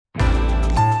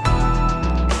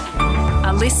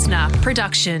listener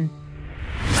production.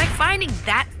 Like finding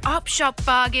that op shop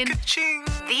bargain. Ka-ching.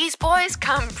 These boys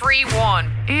come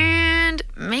pre-worn and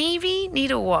maybe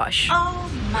need a wash. Oh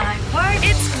my word.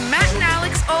 It's Matt and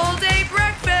Alex all day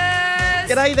breakfast.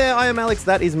 G'day there, I am Alex,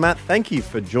 that is Matt. Thank you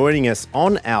for joining us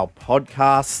on our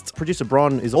podcast. Producer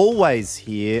Bron is always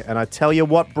here, and I tell you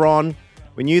what, Bron,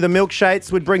 we knew the milkshakes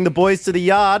would bring the boys to the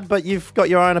yard, but you've got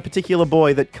your own a particular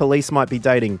boy that Khalees might be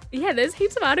dating. Yeah, there's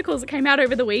heaps of articles that came out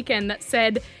over the weekend that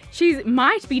said she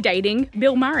might be dating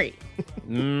Bill Murray.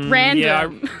 Random.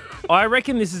 Yeah, I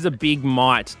reckon this is a big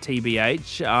might,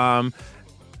 TBH.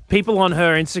 People on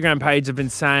her Instagram page have been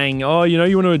saying, oh, you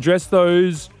want to address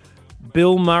those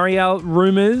Bill Murray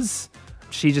rumours?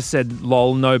 She just said,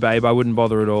 lol, no, babe, I wouldn't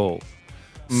bother at all.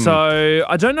 So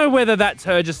I don't know whether that's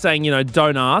her just saying,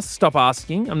 don't ask, stop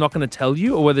asking, I'm not going to tell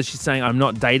you, or whether she's saying I'm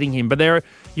not dating him. But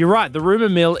you're right, the rumour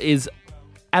mill is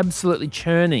absolutely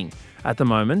churning at the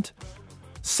moment.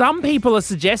 Some people are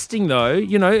suggesting, though,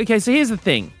 okay, so here's the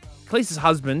thing. Khalees'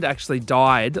 husband actually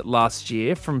died last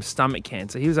year from stomach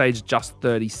cancer. He was aged just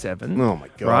 37. Oh, my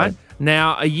God. Right?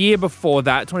 Now, a year before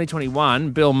that,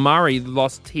 2021, Bill Murray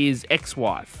lost his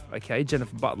ex-wife, okay,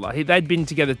 Jennifer Butler. They'd been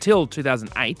together till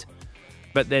 2008.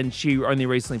 But then she only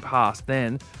recently passed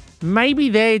then. Maybe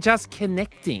they're just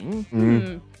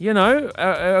connecting,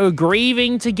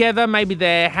 grieving together. Maybe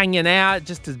they're hanging out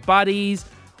just as buddies.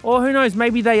 Or who knows,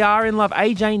 maybe they are in love.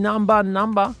 AJ number.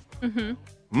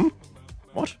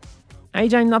 What?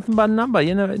 AJ ain't nothing but a number.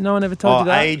 No one ever told you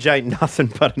that. AJ ain't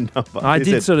nothing but a number. I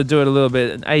did sort of do it a little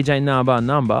bit. AJ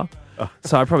number.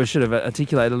 So I probably should have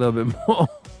articulated a little bit more.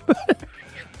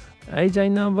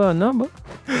 AJ number.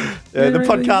 The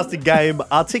podcasting game,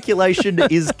 articulation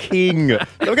is king. So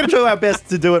we're going to do our best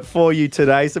to do it for you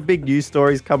today. Some big news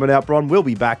stories coming out. Bron will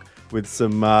be back with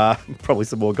some, probably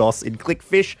some more goss in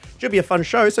Clickfish. Should be a fun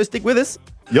show, so stick with us.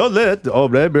 You're lit. Oh,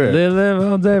 baby. Live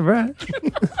all day, right?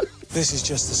 This is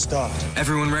just the start.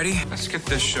 Everyone ready? Let's get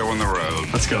this show on the road.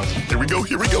 Let's go. Here we go.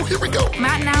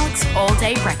 Matt and Alex all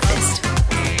day breakfast.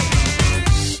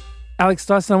 Alex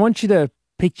Dyson, I want you to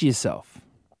picture yourself.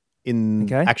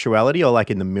 In actuality or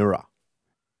like in the mirror?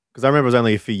 Because I remember it was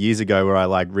only a few years ago where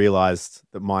I realised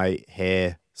that my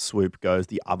hair swoop goes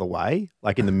the other way,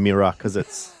 like in the mirror, because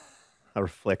it's a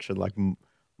reflection. Like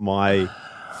my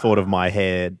thought of my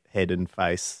head and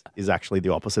face is actually the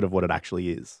opposite of what it actually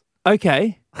is.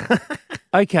 Okay.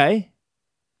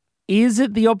 Is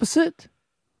it the opposite?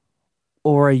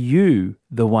 Or are you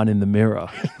the one in the mirror?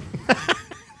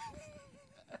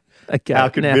 Okay, how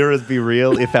could mirrors be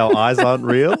real if our eyes aren't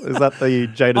real? Is that the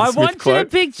Jaden I Smith want quote? you to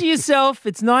picture yourself.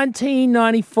 It's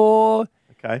 1994.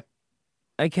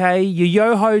 Okay, your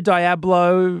Yoho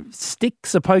Diablo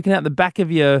sticks are poking out the back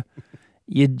of your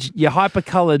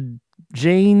hyper-coloured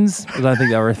jeans. I don't think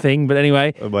they were a thing, but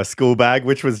anyway. My school bag,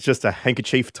 which was just a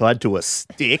handkerchief tied to a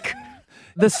stick.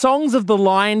 The songs of The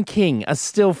Lion King are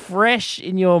still fresh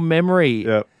in your memory.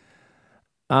 Yep.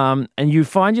 And you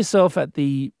find yourself at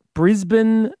the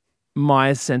Brisbane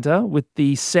Myer Centre with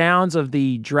the sounds of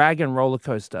the Dragon roller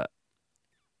coaster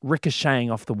ricocheting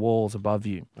off the walls above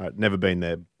you. All right, never been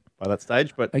there by that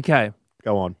stage, but okay,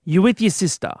 go on. You're with your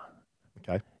sister.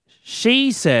 Okay.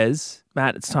 She says,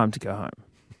 Matt, it's time to go home.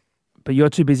 But you're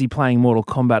too busy playing Mortal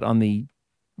Kombat on the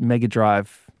Mega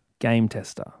Drive game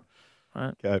tester.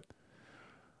 Right? Okay.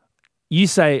 You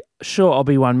say, sure, I'll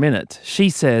be 1 minute. She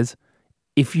says,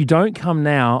 if you don't come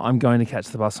now, I'm going to catch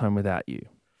the bus home without you.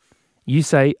 You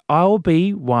say, I'll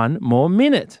be 1 more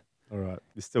minute. All right.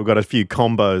 You still got a few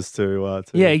combos to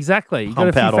yeah, exactly. You got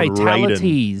a pump few out on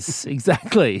fatalities.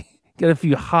 Exactly. Got a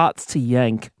few hearts to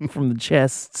yank from the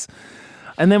chests.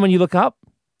 And then when you look up,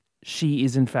 she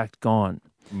is in fact gone.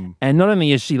 And not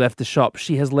only has she left the shop,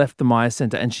 she has left the Myer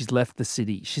Centre and she's left the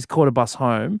city. She's caught a bus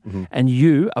home and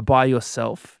you are by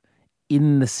yourself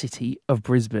in the city of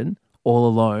Brisbane, all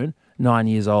alone, 9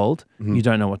 years old. You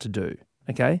don't know what to do.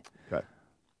 Okay?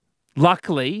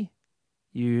 Luckily,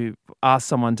 you ask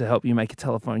someone to help you make a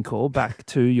telephone call back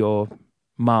to your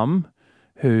mum,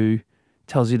 who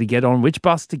tells you to get on, which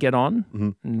bus to get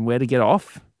on and where to get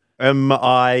off. Am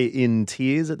I in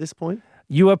tears at this point?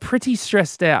 You are pretty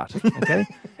stressed out, okay?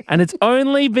 And it's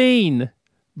only been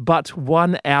but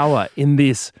 1 hour in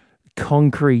this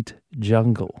concrete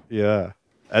jungle. Yeah.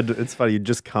 And it's funny, you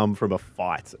just come from a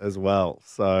fight as well.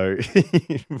 So,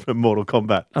 a Mortal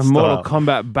Kombat A Mortal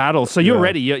Kombat battle. So you're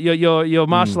ready. Your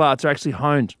martial arts are actually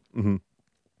honed.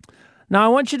 Now, I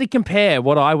want you to compare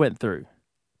what I went through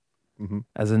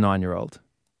as a 9-year-old.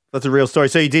 That's a real story.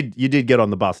 So you did get on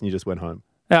the bus and you just went home.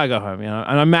 Yeah, I got home,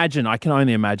 and I can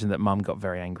only imagine that Mum got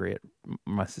very angry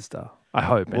my sister. I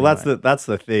hope. Well, anyway. that's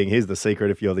the thing. Here's the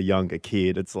secret. If you're the younger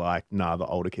kid, it's like, nah, the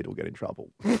older kid will get in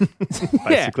trouble.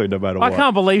 Basically, no matter what. I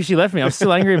can't believe she left me. I'm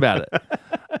still angry about it.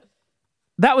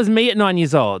 That was me at 9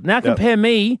 years old. Now compare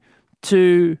me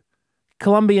to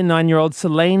Colombian 9-year-old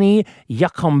Selene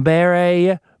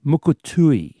Yacombere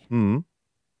Mukutui. Mm.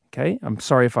 Okay, I'm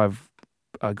sorry if I've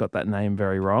got that name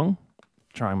very wrong.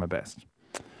 Trying my best.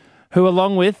 Who,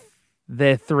 along with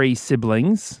their 3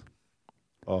 siblings.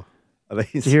 Oh, are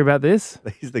these, did you hear about this?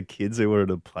 Are these the kids who were in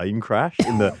a plane crash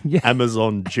in the Yeah.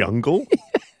 Amazon jungle?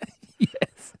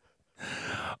 Yes.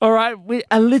 All right, with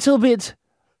a little bit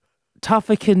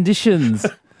tougher conditions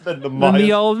than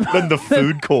the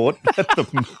food court at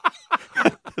the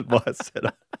Maya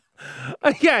Center.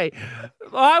 Okay,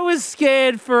 I was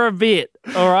scared for a bit,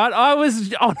 all right? I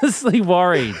was honestly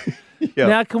worried. Yep.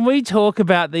 Now, can we talk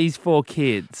about these 4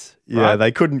 kids? Yeah, right?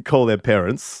 they couldn't call their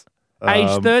parents.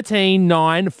 Age 13,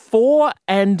 9, 4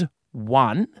 and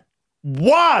 1.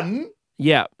 1?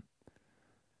 Yeah.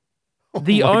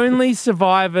 The only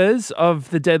survivors of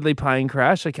the deadly plane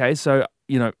crash, okay, so,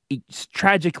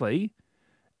 tragically,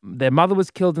 their mother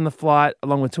was killed in the flight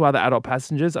along with 2 other adult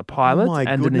passengers, a pilot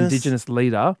and an Indigenous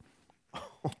leader,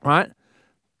 right?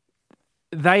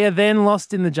 They are then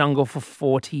lost in the jungle for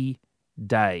 40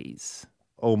 days.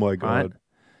 Oh, my God. Right?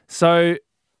 So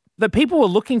the people were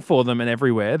looking for them and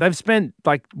everywhere. They've spent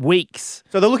like weeks.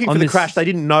 So they're looking for the crash. They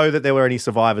didn't know that there were any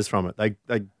survivors from it.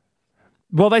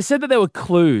 Well, they said that there were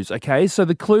clues, okay? So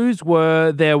the clues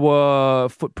were there were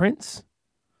footprints,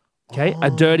 okay,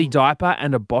 a dirty diaper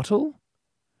and a bottle.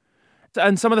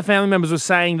 And some of the family members were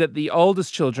saying that the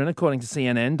oldest children, according to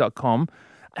CNN.com,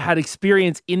 had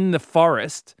experience in the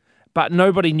forest, but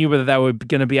nobody knew whether they were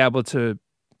going to be able to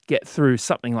get through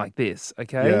something like this,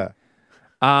 okay? Yeah.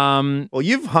 Well,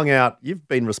 you've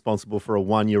been responsible for a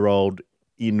 1-year-old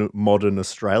in modern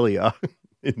Australia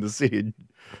in the city.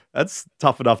 That's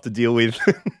tough enough to deal with.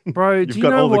 Bro, You've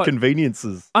got all the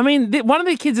conveniences. I mean, one of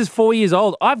the kids is 4 years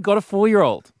old. I've got a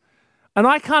 4-year-old. And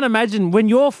I can't imagine when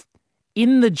you're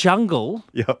in the jungle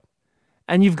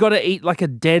and you've got to eat like a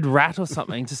dead rat or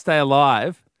something to stay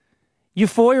alive, your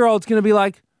 4-year-old's going to be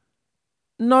like,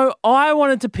 no, I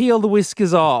wanted to peel the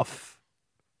whiskers off.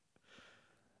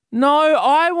 No,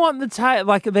 I want the tail.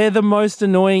 Like, they're the most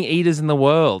annoying eaters in the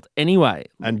world anyway.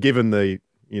 And given the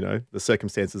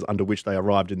circumstances under which they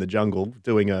arrived in the jungle,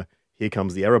 doing a "here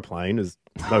comes the aeroplane" is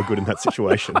no good in that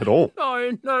situation at all.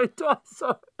 No, don't.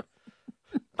 Sorry.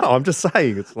 No, I'm just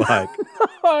saying, it's like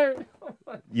No.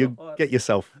 you get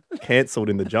yourself cancelled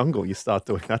in the jungle, you start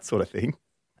doing that sort of thing.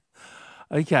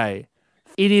 Okay.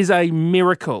 It is a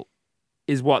miracle,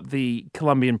 is what the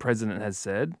Colombian president has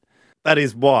said. That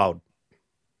is wild.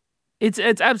 It's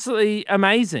absolutely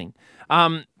amazing.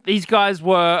 These guys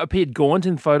appeared gaunt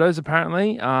in photos,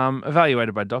 apparently,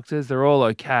 evaluated by doctors. They're all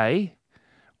okay,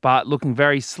 but looking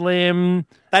very slim.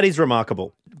 That is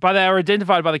remarkable. But they were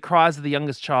identified by the cries of the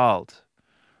youngest child.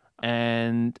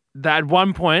 And at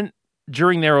one point,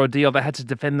 during their ordeal, they had to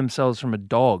defend themselves from a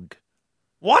dog.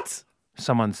 What?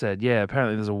 Someone said, yeah,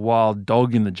 apparently there's a wild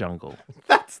dog in the jungle.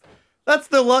 That's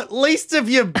the least of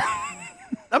your...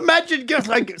 Imagine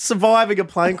surviving a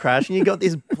plane crash and you got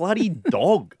this bloody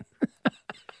dog.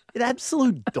 An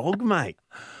absolute dog, mate.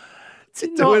 To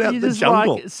do it out in the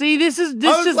jungle.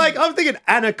 I'm thinking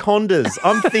anacondas.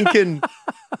 I'm thinking,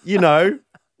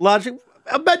 large.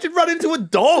 Imagine running into a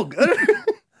dog.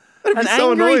 An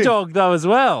so angry annoying. dog, though, as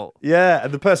well. Yeah,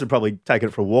 and the person probably taking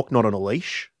it for a walk, not on a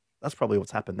leash. That's probably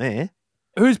what's happened there.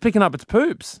 Who's picking up its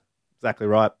poops? Exactly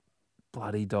right.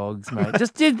 Bloody dogs, mate.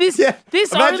 Just this. Yeah,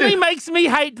 this imagine. Only makes me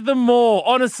hate them more.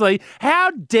 Honestly,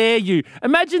 how dare you?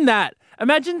 Imagine that.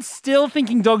 Imagine still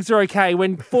thinking dogs are okay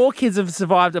when 4 kids have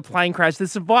survived a plane crash. They're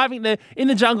surviving. They're in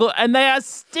the jungle, and they are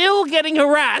still getting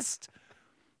harassed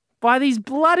by these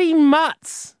bloody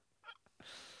mutts.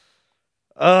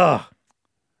 Ugh.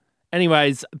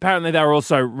 Anyways, apparently they were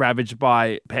also ravaged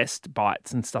by pest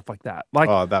bites and stuff like that. Like,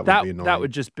 that would be annoying. That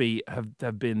would just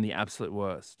have been the absolute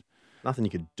worst. Nothing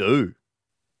you could do.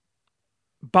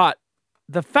 But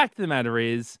the fact of the matter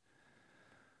is,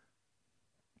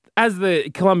 as the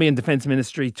Colombian Defense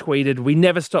Ministry tweeted, we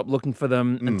never stopped looking for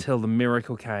them until the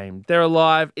miracle came. They're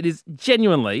alive. It is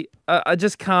genuinely, I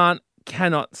just cannot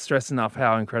stress enough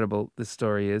how incredible this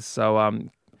story is. So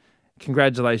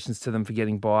congratulations to them for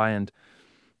getting by, and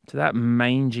to that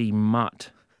mangy mutt,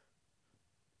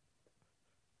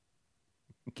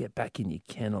 get back in your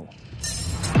kennel.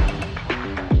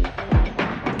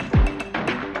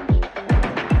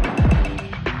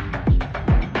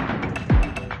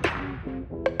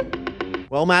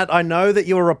 Well, Matt, I know that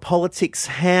you're a politics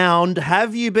hound.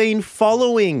 Have you been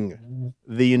following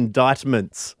the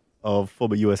indictment of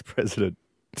former US President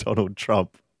Donald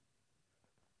Trump.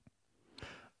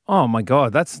 Oh my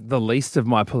God, that's the least of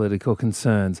my political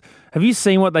concerns. Have you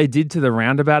seen what they did to the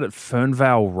roundabout at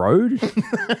Fernvale Road?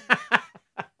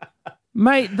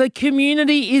 Mate, the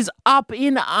community is up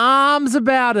in arms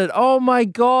about it. Oh my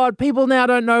God, people now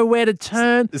don't know where to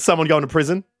turn. Is someone going to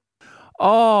prison?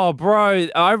 Oh, bro,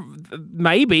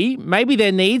 maybe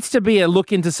there needs to be a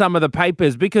look into some of the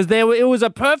papers because it was a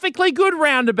perfectly good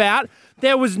roundabout.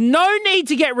 There was no need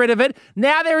to get rid of it.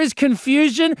 Now there is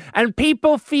confusion and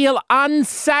people feel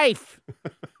unsafe.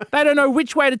 They don't know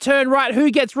which way to turn right, who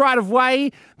gets right of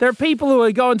way. There are people who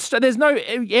are going, there's no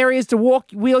areas to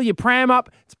wheel your pram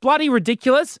up. It's bloody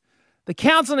ridiculous. The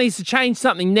council needs to change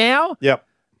something now. Yep.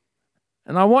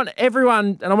 And I want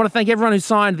to thank everyone who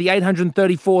signed the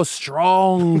 834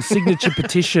 strong signature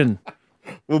petition.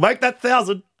 We'll make that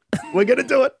 1,000. We're going to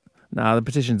do it. No, the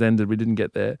petition's ended. We didn't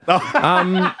get there.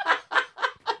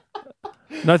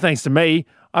 No thanks to me.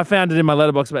 I found it in my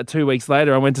letterbox about 2 weeks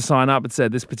later. I went to sign up. It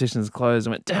said, this petition is closed.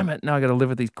 I went, damn it. Now I got to live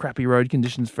with these crappy road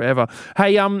conditions forever.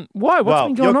 Hey, why? What's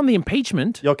been going on? The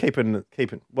impeachment? You're keeping.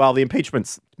 Well, the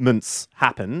impeachments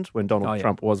happened when Donald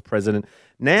Trump was president.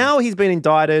 Now he's been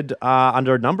indicted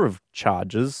under a number of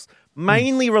charges,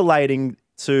 mainly relating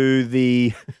to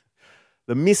the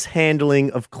mishandling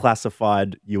of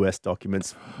classified US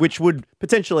documents, which would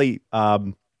potentially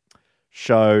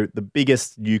show the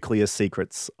biggest nuclear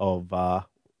secrets of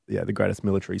the greatest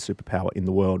military superpower in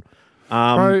the world.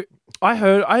 Bro,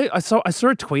 I saw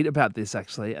a tweet about this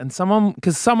actually, and someone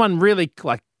really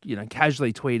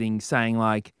casually tweeting saying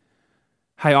like,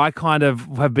 hey, I kind of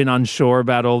have been unsure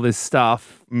about all this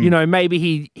stuff. You know,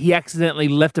 maybe he accidentally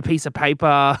left a piece of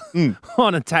paper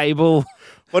on a table.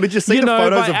 Well, did you see the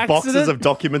photos of boxes of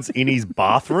documents in his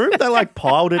bathroom? They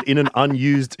piled it in an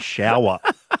unused shower.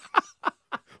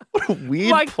 What a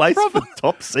weird place for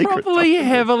top secret. Probably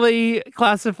heavily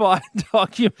classified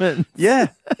documents. Yeah,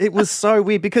 it was so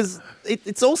weird because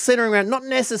it's all centering around not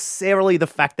necessarily the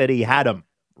fact that he had them,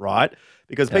 right?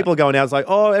 Because people are going out, it's like,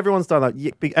 oh, everyone's done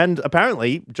that. And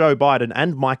apparently Joe Biden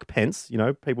and Mike Pence,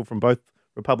 people from both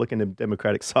Republican and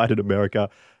Democratic side in America,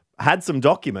 had some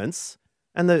documents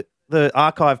and the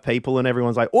archive people and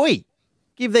everyone's like, oi,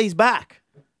 give these back.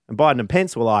 And Biden and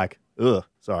Pence were like, ugh,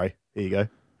 sorry, here you go.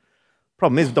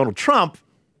 Problem is with Donald Trump,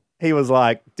 he was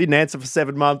like, didn't answer for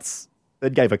 7 months,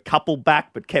 then gave a couple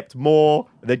back but kept more,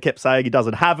 and then kept saying he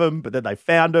doesn't have them, but then they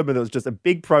found them, and it was just a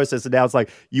big process, and now it's like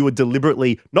you were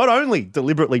not only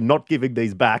deliberately not giving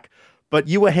these back, but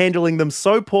you were handling them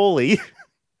so poorly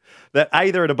that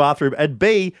A, they're in a bathroom, and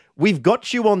B, we've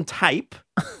got you on tape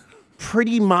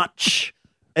pretty much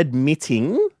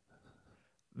admitting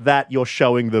that you're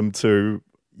showing them to,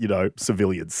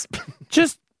 civilians.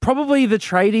 Just probably the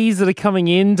tradies that are coming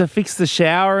in to fix the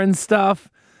shower and stuff.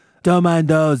 Don't mind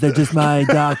those. They're just my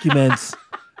documents.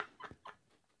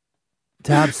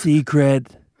 Top secret.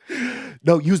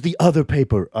 No, use the other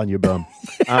paper on your bum.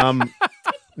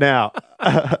 Now,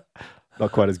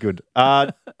 not quite as good.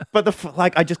 But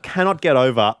I just cannot get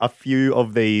over a few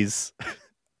of these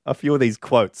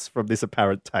quotes from this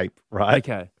apparent tape, right?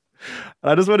 Okay.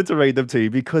 And I just wanted to read them to you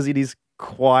because it is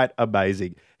quite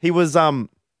amazing. He was,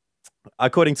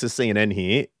 according to CNN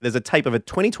here, there's a tape of a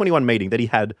 2021 meeting that he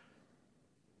had,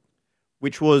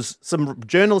 which was some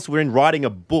journalists were writing a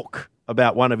book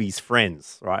about one of his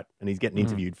friends, right? And he's getting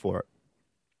interviewed for it.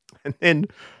 And then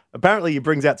apparently he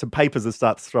brings out some papers and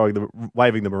starts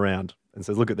waving them around and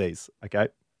says, look at these, okay?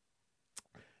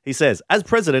 He says, as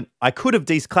president, I could have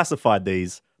declassified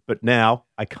these, but now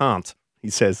I can't, he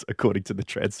says, according to the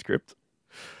transcript.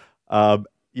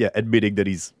 Admitting that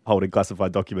he's holding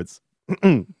classified documents.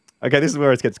 Okay, this is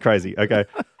where it gets crazy, okay?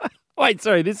 Wait,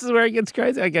 sorry, this is where it gets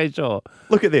crazy? Okay, sure.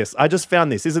 Look at this. I just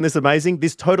found this. Isn't this amazing?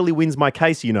 This totally wins my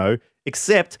case,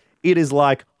 except it is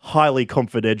highly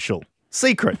confidential.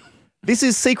 Secret. This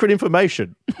is secret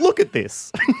information. Look at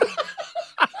this.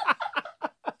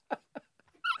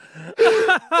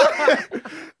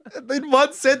 In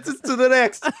one sentence to the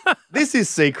next. This is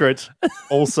secret.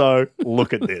 Also,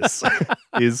 look at this.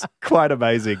 Is quite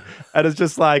amazing. And it's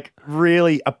just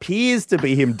really appears to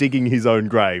be him digging his own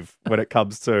grave when it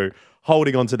comes to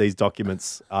holding on to these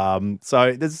documents.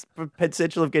 So there's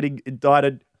potential of getting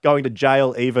indicted, going to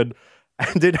jail even.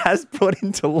 And it has brought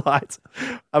into light.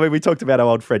 I mean, we talked about our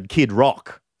old friend Kid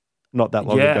Rock not that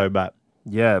long ago, Matt.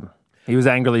 Yeah. He was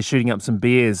angrily shooting up some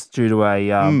beers due to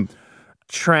a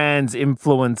trans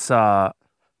influencer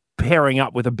pairing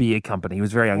up with a beer company. He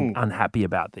was very unhappy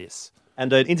about this.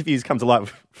 And interviews come to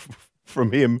light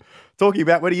from him talking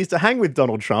about when he used to hang with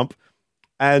Donald Trump.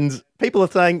 And people are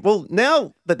saying, well,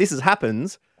 now that this has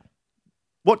happened,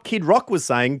 what Kid Rock was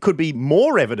saying could be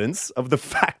more evidence of the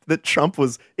fact that Trump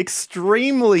was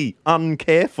extremely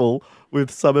uncareful with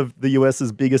some of the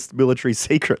US's biggest military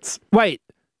secrets. Wait,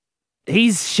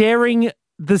 he's sharing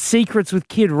the secrets with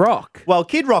Kid Rock? Well,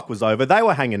 Kid Rock was over. They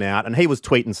were hanging out and he was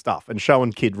tweeting stuff and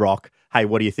showing Kid Rock, hey,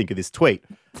 what do you think of this tweet?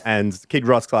 And Kid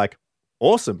Rock's like,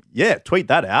 awesome. Yeah, tweet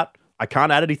that out. I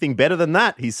can't add anything better than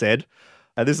that, he said.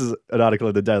 And this is an article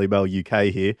in the Daily Mail UK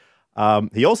here.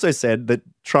 He also said that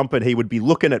Trump and he would be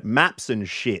looking at maps and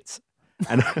shit.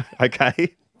 And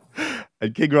okay.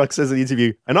 And Kid Rock says in the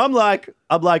interview, and I'm like,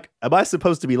 am I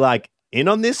supposed to be like in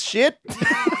on this shit?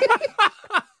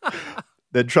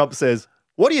 Then Trump says,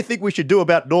 what do you think we should do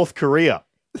about North Korea?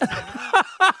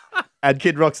 And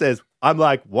Kid Rock says, I'm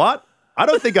like, what? I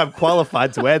don't think I'm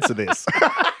qualified to answer this.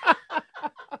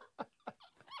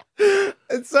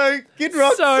 And so Kid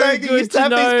Rock's saying he used to have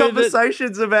these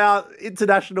conversations about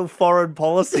international foreign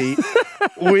policy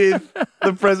with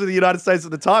the President of the United States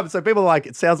at the time. And so people are like,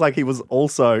 it sounds like he was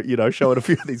also, showing a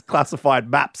few of these classified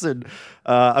maps and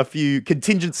a few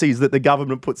contingencies that the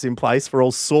government puts in place for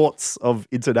all sorts of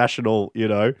international,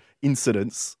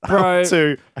 incidents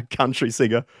to a country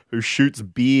singer who shoots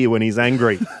beer when he's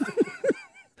angry.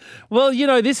 Well,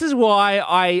 this is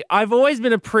why I've always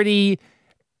been a pretty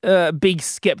big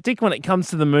skeptic when it comes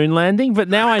to the moon landing, but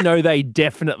now I know they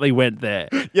definitely went there.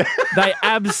 Yeah. They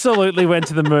absolutely went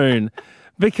to the moon,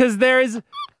 because there is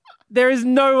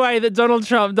no way that Donald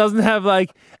Trump doesn't have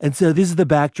and so this is the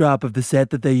backdrop of the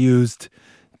set that they used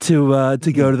to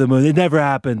go to the moon. It never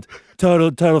happened.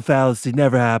 Total fallacy.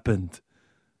 Never happened.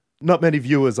 Not many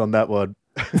viewers on that one.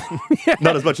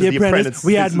 Not as much as The Apprentice.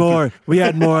 We had more. We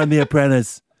had more on The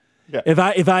Apprentice. Yeah. If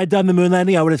I had done the moon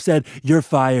landing, I would have said, you're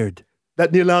fired.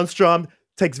 That Neil Armstrong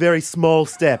takes very small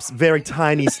steps, very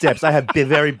tiny steps. I have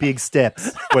very big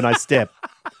steps when I step.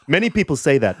 Many people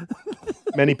say that.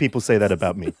 Many people say that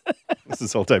about me. This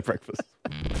is All Day Breakfast.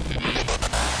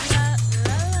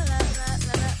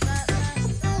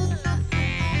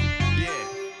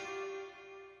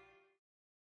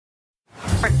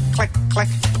 Click, click, click,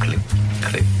 click,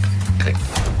 click, click.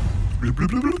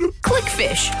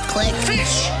 Clickfish.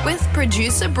 Clickfish. With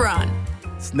producer Bron.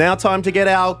 It's now time to get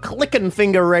our clickin'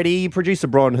 finger ready. Producer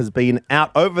Bron has been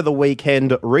out over the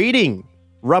weekend reading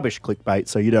rubbish clickbait,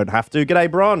 so you don't have to.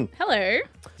 G'day, Bron. Hello.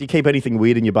 Do you keep anything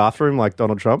weird in your bathroom like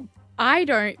Donald Trump? I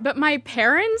don't, but my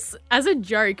parents, as a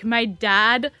joke, my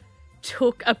dad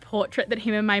took a portrait that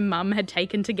him and my mum had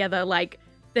taken together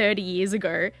 30 years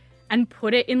ago and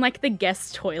put it in the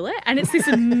guest toilet, and it's this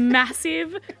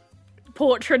massive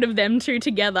portrait of them two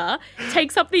together,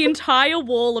 takes up the entire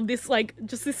wall of this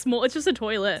just this small, it's just a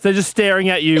toilet. So just staring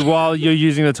at you while you're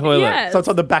using the toilet. Yes. So it's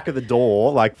on the back of the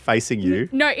door, facing you.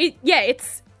 No,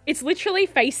 it's literally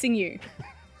facing you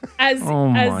as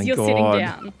you're sitting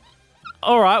down.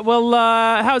 All right, well,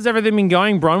 how's everything been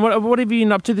going, Bron? What have you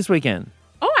been up to this weekend?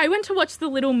 Oh, I went to watch The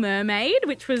Little Mermaid,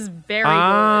 which was very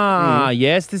good.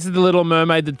 Yes, this is The Little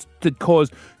Mermaid that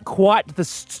caused quite the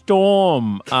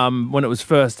storm when it was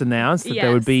first announced that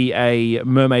there would be a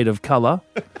mermaid of colour.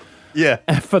 Yeah.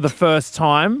 For the first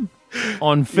time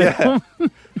on film. Yeah.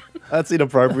 That's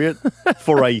inappropriate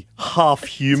for a half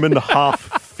human,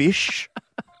 half fish.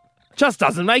 Just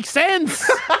doesn't make sense.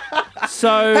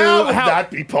 So how would that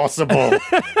be possible?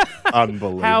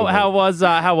 Unbelievable. How was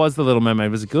The Little Mermaid?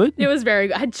 Was it good? It was very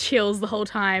good. I had chills the whole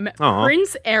time. Aww.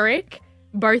 Prince Eric,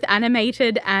 both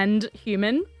animated and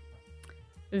human,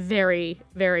 very,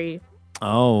 very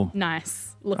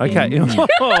nice looking. Okay.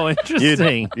 Oh,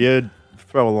 interesting. You'd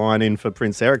throw a line in for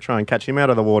Prince Eric, try and catch him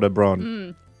out of the water,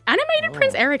 Bron. Animated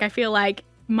Prince Eric, I feel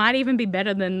might even be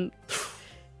better than,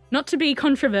 not to be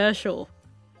controversial.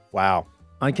 Wow.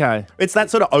 Okay. It's that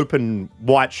sort of open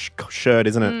white shirt,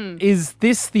 isn't it? Is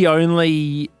this the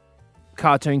only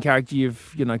cartoon character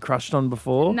you've, crushed on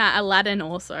before? Nah, Aladdin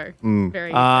also. Very,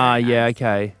 very nice. Yeah,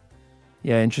 okay.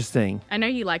 Yeah, interesting. I know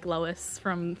you like Lois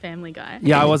from Family Guy.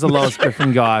 Yeah, I was a Lois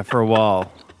Griffin guy for a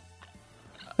while.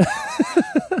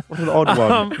 What an odd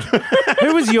one.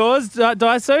 Who was yours,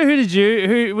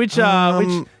 Daiso? Which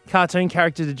cartoon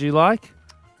character did you like?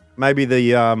 Maybe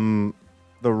the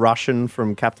Russian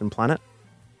from Captain Planet.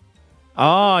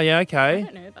 Oh, yeah, okay. I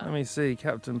don't know that. Let me see.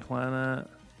 Captain Planet.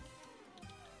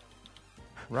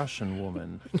 Russian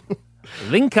woman.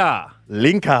 Linka.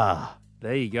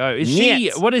 There you go.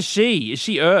 What is she? Is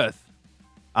she Earth?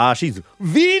 She's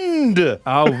Wind.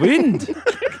 Oh, Wind.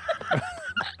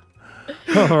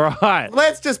 All right.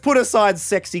 Let's just put aside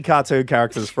sexy cartoon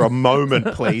characters for a moment,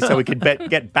 please, so we can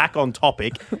get back on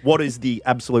topic. What is the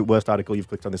absolute worst article you've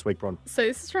clicked on this week, Bron? So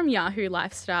this is from Yahoo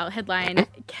Lifestyle. Headline,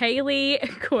 Kaylee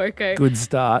Cuoco. Good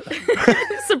start.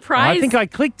 Surprise. I think I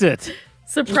clicked it.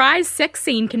 Surprise sex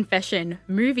scene confession.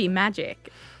 Movie magic.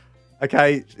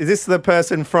 Okay, is this the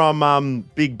person from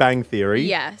Big Bang Theory?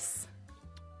 Yes.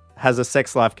 Has a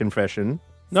sex life confession.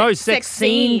 No, sex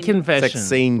scene confession. Sex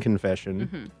scene confession.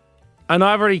 Mm-hmm. And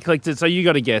I've already clicked it, so you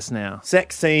got to guess now.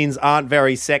 Sex scenes aren't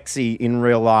very sexy in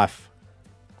real life.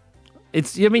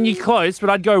 You're close, but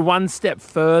I'd go one step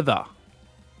further.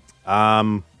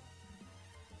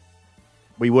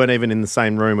 We weren't even in the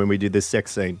same room when we did this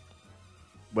sex scene.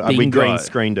 We Bingo. green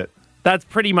screened it. That's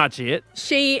pretty much it.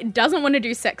 She doesn't want to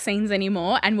do sex scenes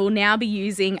anymore and will now be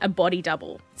using a body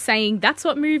double, saying that's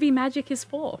what movie magic is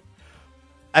for.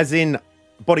 As in,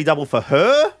 body double for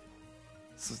her?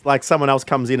 It's like someone else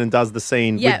comes in and does the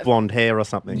scene with blonde hair or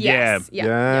something. Yes.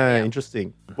 Yeah,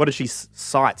 interesting. What does she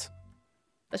cite?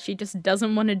 That she just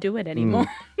doesn't want to do it anymore.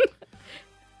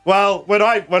 Well, when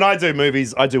I do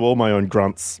movies, I do all my own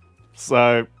grunts.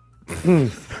 So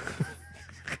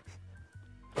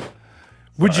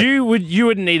you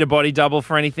wouldn't need a body double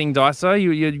for anything, Daiso?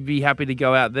 You'd be happy to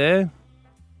go out there?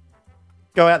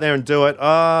 Go out there and do it.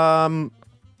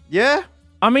 Yeah.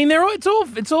 I mean,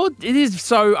 it is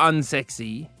so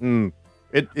unsexy.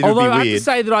 It would Although be weird. I have to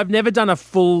say that I've never done a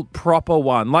full proper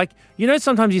one. Like,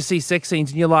 sometimes you see sex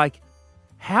scenes and you're like,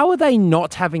 how are they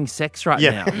not having sex right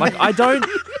now? Like, I don't.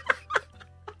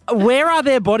 Where are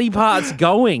their body parts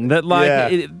going? That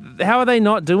how are they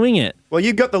not doing it? Well,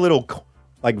 you've got the little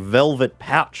like velvet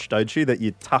pouch, don't you? That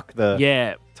you tuck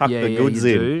the goods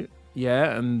in. Do.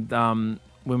 Yeah, and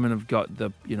women have got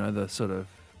the the sort of.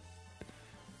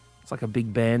 It's like a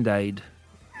big Band-Aid.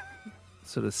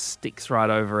 Sort of sticks right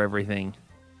over everything.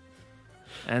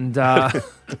 And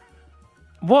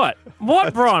what,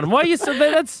 Bron? Why are you so?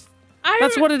 That's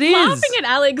what it is. Laughing at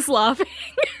Alex laughing.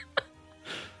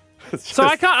 So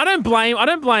I don't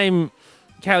blame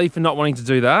Kaylee for not wanting to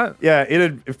do that. Yeah,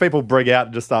 if people bring out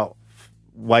and just start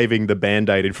waving the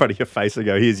Band-Aid in front of your face and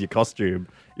go, "Here's your costume,"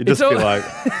 you just be like,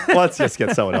 "Let's just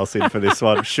get someone else in for this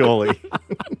one." Surely,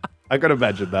 I can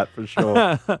imagine that for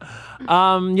sure.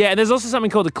 And there's also something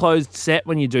called a closed set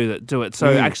when you do it. So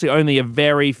actually, only a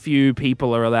very few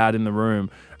people are allowed in the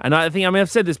room. And I've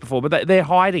said this before, but they're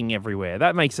hiding everywhere.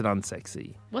 That makes it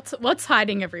unsexy. What's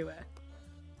hiding everywhere?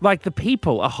 Like the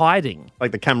people are hiding.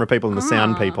 Like the camera people and the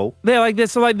sound people.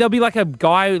 There'll be like a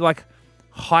guy like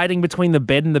hiding between the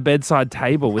bed and the bedside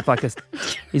table with like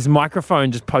his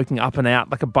microphone just poking up and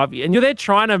out like above you. And you're there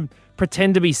trying to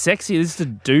pretend to be sexy. This is a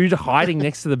dude hiding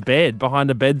next to the bed behind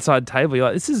a bedside table. You're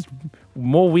like, this is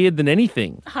more weird than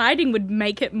anything. Hiding would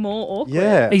make it more awkward.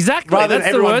 Yeah. Exactly. Rather That's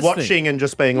than everyone the worst watching thing. and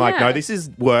just being like, no, this is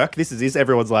work. This is this.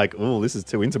 Everyone's like, oh, this is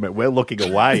too intimate. We're looking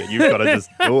away and you've got to just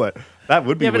do it. That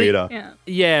would be weirder.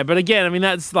 Yeah, but again,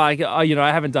 that's like,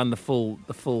 I haven't done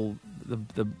the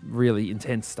really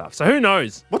intense stuff. So who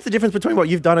knows? What's the difference between what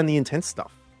you've done and the intense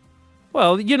stuff?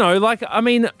 Well,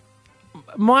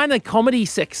 mine are comedy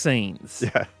sex scenes.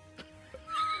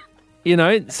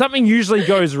 Yeah. Something usually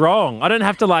goes wrong. I don't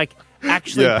have to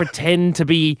actually pretend to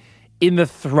be in the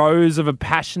throes of a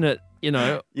passionate,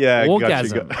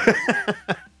 orgasm.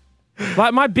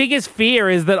 Like my biggest fear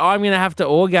is that I'm going to have to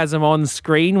orgasm on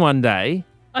screen one day.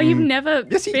 Oh, you've never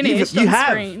finished you on have.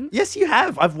 screen? Yes, you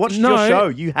have. I've watched your show.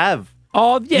 You have.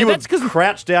 Oh, yeah, you that's because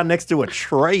crouched down next to a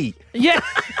tree. Yeah,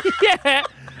 yeah.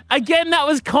 Again, that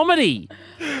was comedy.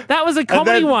 That was a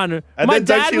comedy one. My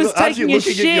dad was taking a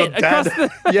shit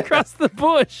across the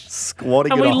bush.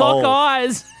 Squatting in a hole. And we lock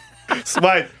eyes.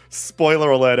 Wait,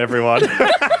 spoiler alert, everyone.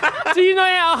 Do you know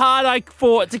how hard I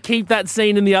fought to keep that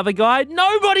scene in The Other Guy?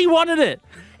 Nobody wanted it.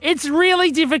 It's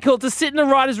really difficult to sit in a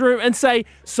writer's room and say,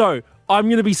 so I'm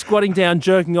going to be squatting down,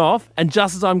 jerking off, and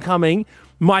just as I'm coming,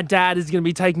 my dad is going to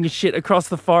be taking a shit across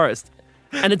the forest.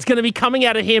 And it's going to be coming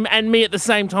out of him and me at the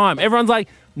same time. Everyone's like,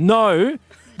 no,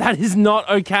 that is not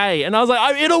okay. And I was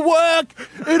like, it'll work.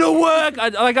 It'll work.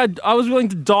 I was willing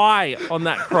to die on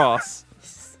that cross.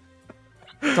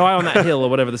 Die on that hill or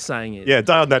whatever the saying is. Yeah,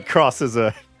 die on that cross is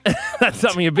that's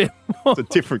something a bit more. It's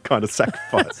a different kind of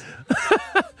sacrifice.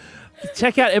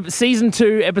 Check out season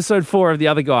 2, episode 4 of The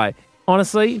Other Guy.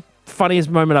 Honestly,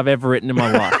 funniest moment I've ever written in my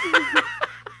life.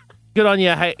 Good on you,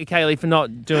 Kaylee, for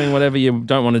not doing whatever you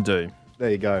don't want to do.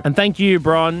 There you go. And thank you,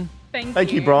 Bron.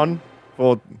 Thank you, Bron,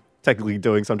 for technically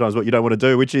doing sometimes what you don't want to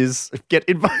do, which is get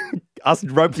us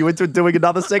rope you into doing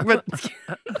another segment.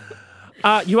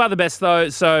 You are the best, though,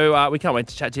 so we can't wait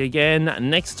to chat to you again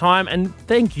next time. And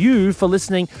thank you for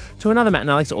listening to another Matt and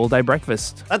Alex All Day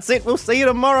Breakfast. That's it. We'll see you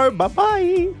tomorrow.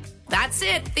 Bye-bye. That's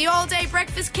it. The All Day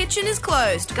Breakfast kitchen is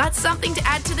closed. Got something to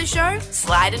add to the show?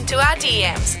 Slide into our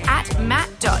DMs at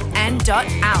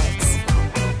matt.and.alex.